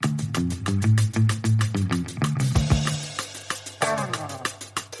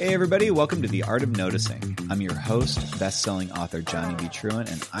Hey everybody, welcome to The Art of Noticing. I'm your host, best-selling author Johnny B.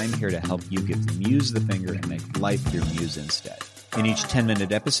 Truant, and I'm here to help you give the muse the finger and make life your muse instead. In each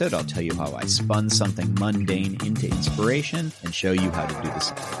 10-minute episode, I'll tell you how I spun something mundane into inspiration and show you how to do the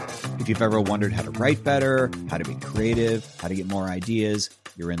same. If you've ever wondered how to write better, how to be creative, how to get more ideas,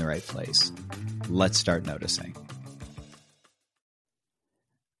 you're in the right place. Let's start noticing.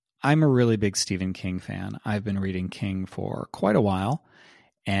 I'm a really big Stephen King fan. I've been reading King for quite a while.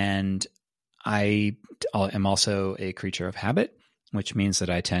 And I am also a creature of habit, which means that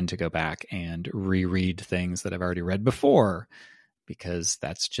I tend to go back and reread things that I've already read before because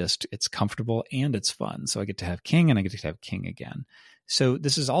it's comfortable and it's fun. So I get to have King and I get to have King again. So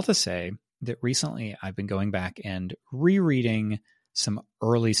this is all to say that recently I've been going back and rereading some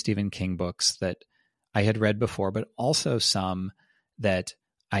early Stephen King books that I had read before, but also some that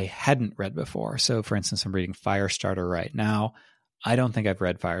I hadn't read before. So for instance, I'm reading Firestarter right now. I don't think I've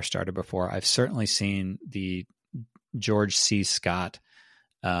read Firestarter before. I've certainly seen the George C. Scott,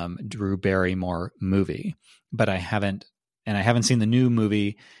 Drew Barrymore movie, but I haven't seen the new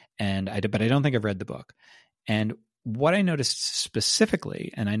movie, but I don't think I've read the book. And what I noticed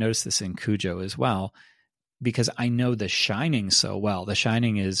specifically, and I noticed this in Cujo as well, because I know The Shining so well. The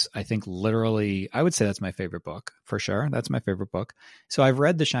Shining is, I think, literally, I would say that's my favorite book, for sure. That's my favorite book. So I've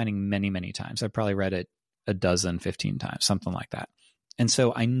read The Shining many, many times. I've probably read it a dozen, 15 times, something like that. And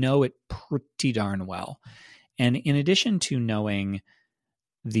so I know it pretty darn well. And in addition to knowing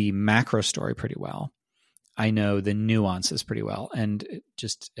the macro story pretty well, I know the nuances pretty well. And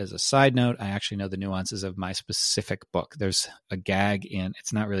just as a side note, I actually know the nuances of my specific book. There's a gag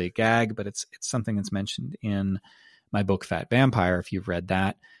it's not really a gag, but it's something that's mentioned in my book, Fat Vampire. If you've read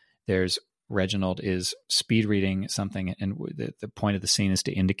that, there's Reginald is speed reading something. And the point of the scene is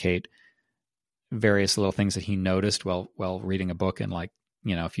to indicate various little things that he noticed while reading a book in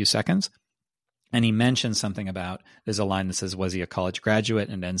a few seconds. And he mentions something about, there's a line that says, was he a college graduate,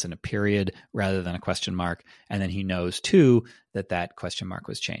 and ends in a period rather than a question mark. And then he knows too that question mark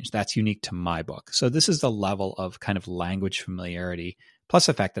was changed. That's unique to my book. So this is the level of kind of language familiarity, plus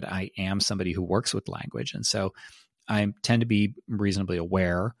the fact that I am somebody who works with language. And so I tend to be reasonably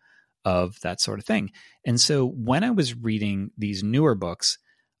aware of that sort of thing. And so when I was reading these newer books,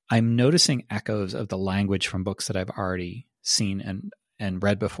 I'm noticing echoes of the language from books that I've already seen and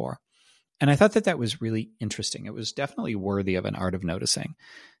read before. And I thought that was really interesting. It was definitely worthy of an art of noticing.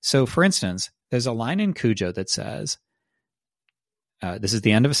 So for instance, there's a line in Cujo that says, this is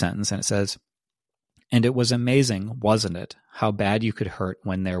the end of a sentence, and it says, "And it was amazing, wasn't it, how bad you could hurt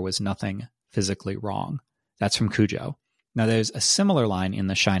when there was nothing physically wrong." That's from Cujo. Now there's a similar line in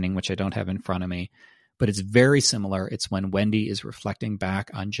The Shining, which I don't have in front of me, but it's very similar. It's when Wendy is reflecting back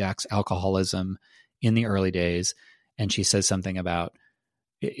on Jack's alcoholism in the early days, and she says something about,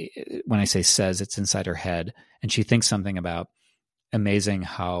 when I say says, it's inside her head, and she thinks something about amazing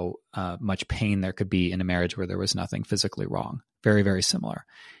how much pain there could be in a marriage where there was nothing physically wrong. Very, very similar.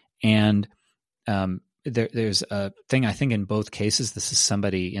 And there's a thing, I think in both cases, this is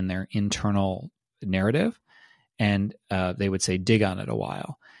somebody in their internal narrative, and they would say, dig on it a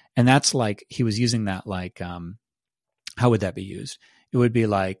while. And that's like, he was using that like, how would that be used? It would be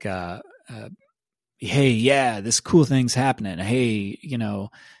like, hey, yeah, this cool thing's happening. Hey,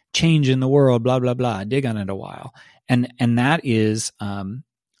 change in the world, blah, blah, blah. Dig on it a while. And that is,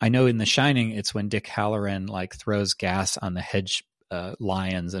 I know in The Shining, it's when Dick Hallorann throws gas on the hedge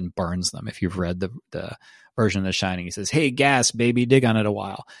lions and burns them. If you've read the version of The Shining, he says, hey, gas, baby, dig on it a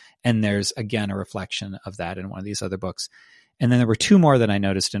while. And there's, again, a reflection of that in one of these other books. And then there were two more that I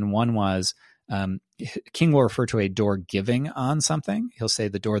noticed, and one was King will refer to a door giving on something. He'll say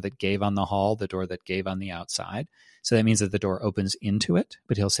the door that gave on the hall, the door that gave on the outside. So that means that the door opens into it,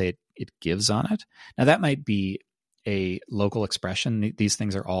 but he'll say it gives on it. Now that might be a local expression. These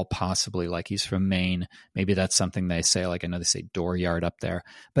things are all possibly, like, he's from Maine. Maybe that's something they say, like I know they say dooryard up there,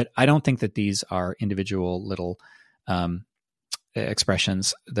 but I don't think that these are individual little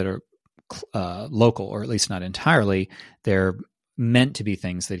expressions that are local, or at least not entirely. They're meant to be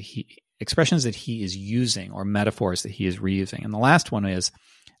things that expressions that he is using, or metaphors that he is reusing. And the last one is,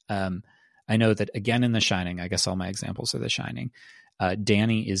 I know that again in The Shining, I guess all my examples are The Shining,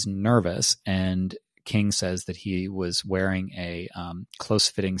 Danny is nervous, and King says that he was wearing a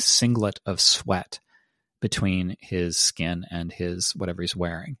close-fitting singlet of sweat between his skin and his whatever he's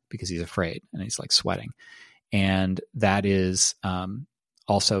wearing, because he's afraid and he's sweating. And that is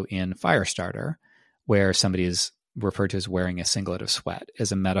also in Firestarter, where somebody is referred to as wearing a singlet of sweat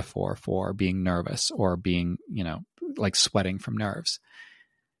as a metaphor for being nervous, or being, sweating from nerves.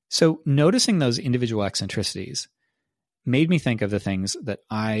 So noticing those individual eccentricities made me think of the things that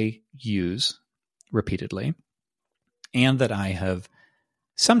I use repeatedly and that I have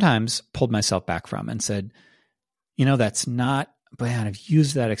sometimes pulled myself back from and said, that's not, man, I've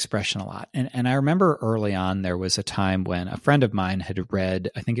used that expression a lot. And I remember early on, there was a time when a friend of mine had read,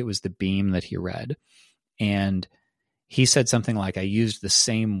 I think it was The Beam that he read, and he said something like, I used the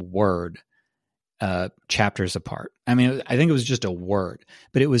same word chapters apart. I mean, I think it was just a word,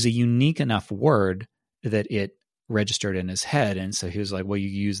 but it was a unique enough word that it registered in his head. And so he was like, well, you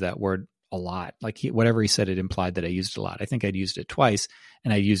use that word a lot. Like whatever he said, it implied that I used it a lot. I think I'd used it twice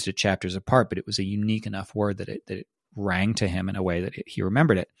and I used it chapters apart, but it was a unique enough word that it rang to him in a way that he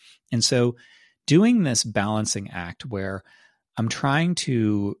remembered it. And so doing this balancing act where I'm trying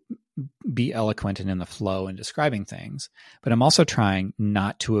to be eloquent and in the flow and describing things, but I'm also trying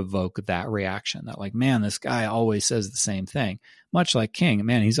not to evoke that reaction that like, man, this guy always says the same thing. Much like King,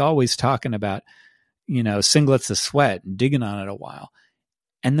 man, he's always talking about, singlets of sweat and digging on it a while.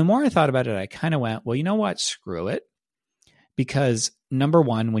 And the more I thought about it, I kind of went, well, you know what? Screw it. Because number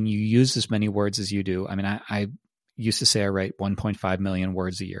one, when you use as many words as you do, I mean, I used to say I write 1.5 million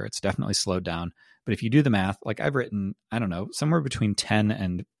words a year. It's definitely slowed down. But if you do the math, like I've written, I don't know, somewhere between 10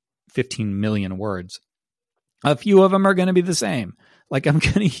 and 15 million words. A few of them are going to be the same. Like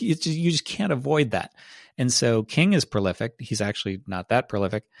you just can't avoid that. And so King is prolific. He's actually not that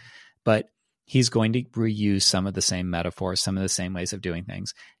prolific, but he's going to reuse some of the same metaphors, some of the same ways of doing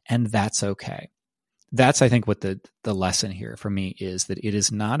things. And that's okay. That's, I think, what the lesson here for me is, that it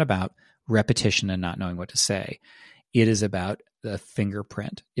is not about repetition and not knowing what to say. It is about the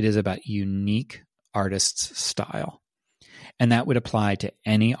fingerprint. It is about unique artist's style. And that would apply to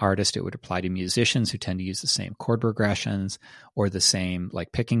any artist. It would apply to musicians who tend to use the same chord progressions or the same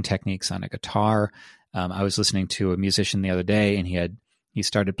like picking techniques on a guitar. I was listening to a musician the other day, and he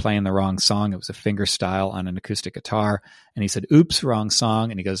started playing the wrong song. It was a finger style on an acoustic guitar. And he said, oops, wrong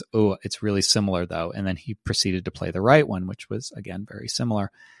song. And he goes, oh, it's really similar though. And then he proceeded to play the right one, which was again, very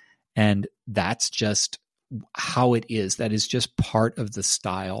similar. And that's just how it is. That is just part of the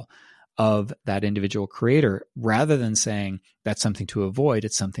style of that individual creator, rather than saying that's something to avoid.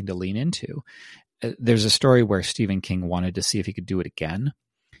 It's something to lean into. There's a story where Stephen King wanted to see if he could do it again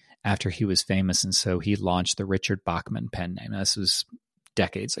after he was famous. And so he launched the Richard Bachman pen name. Now, this was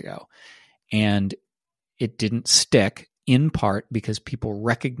decades ago. And it didn't stick, in part because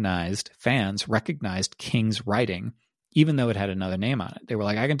fans recognized King's writing, even though it had another name on it. They were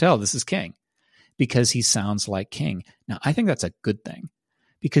like, I can tell this is King because he sounds like King. Now, I think that's a good thing,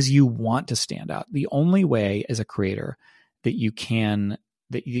 because you want to stand out. The only way as a creator that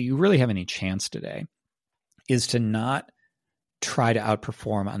you really have any chance today is to not try to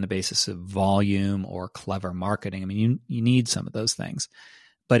outperform on the basis of volume or clever marketing. I mean, you need some of those things,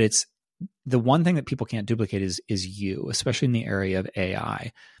 but it's the one thing that people can't duplicate is you, especially in the area of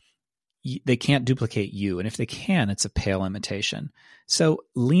AI. They can't duplicate you. And if they can, it's a pale imitation. So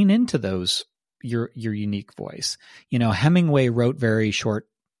lean into those, your unique voice. Hemingway wrote very short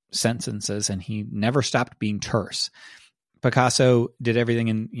sentences and he never stopped being terse. Picasso did everything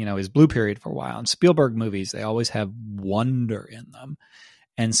in, his blue period for a while. And Spielberg movies, they always have wonder in them.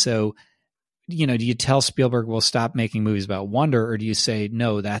 And so, do you tell Spielberg, we'll stop making movies about wonder, or do you say,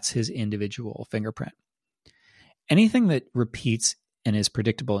 no, that's his individual fingerprint? Anything that repeats and is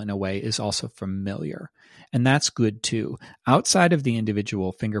predictable in a way is also familiar. And that's good too. Outside of the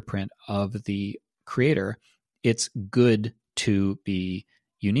individual fingerprint of the creator, it's good to be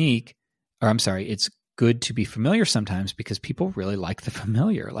unique, it's good to be familiar sometimes, because people really like the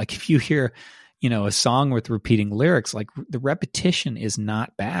familiar. Like if you hear, a song with repeating lyrics, like the repetition is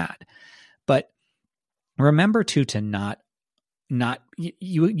not bad. But remember too, to not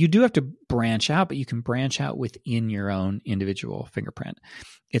you do have to branch out, but you can branch out within your own individual fingerprint.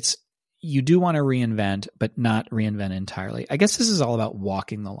 You do want to reinvent, but not reinvent entirely. I guess this is all about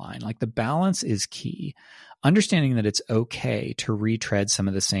walking the line. Like the balance is key. Understanding that it's okay to retread some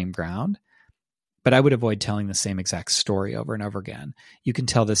of the same ground, but I would avoid telling the same exact story over and over again. You can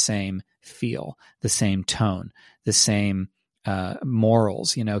tell the same feel, the same tone, the same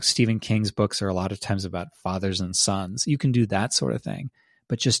morals. Stephen King's books are a lot of times about fathers and sons. You can do that sort of thing,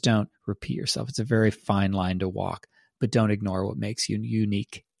 but just don't repeat yourself. It's a very fine line to walk, but don't ignore what makes you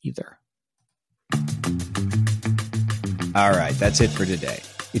unique either. All right, that's it for today.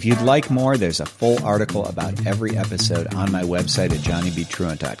 If you'd like more, there's a full article about every episode on my website at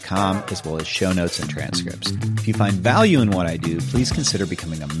johnnybtruant.com, as well as show notes and transcripts. If you find value in what I do, please consider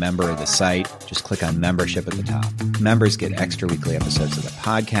becoming a member of the site. Just click on membership at the top. Members get extra weekly episodes of the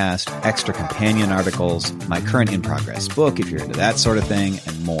podcast, extra companion articles, my current in-progress book, if you're into that sort of thing,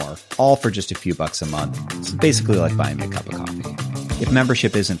 and more, all for just a few bucks a month. It's basically like buying me a cup of coffee. If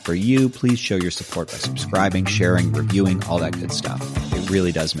membership isn't for you, please show your support by subscribing, sharing, reviewing, all that good stuff. It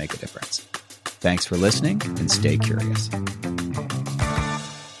really does make a difference. Thanks for listening, and stay curious.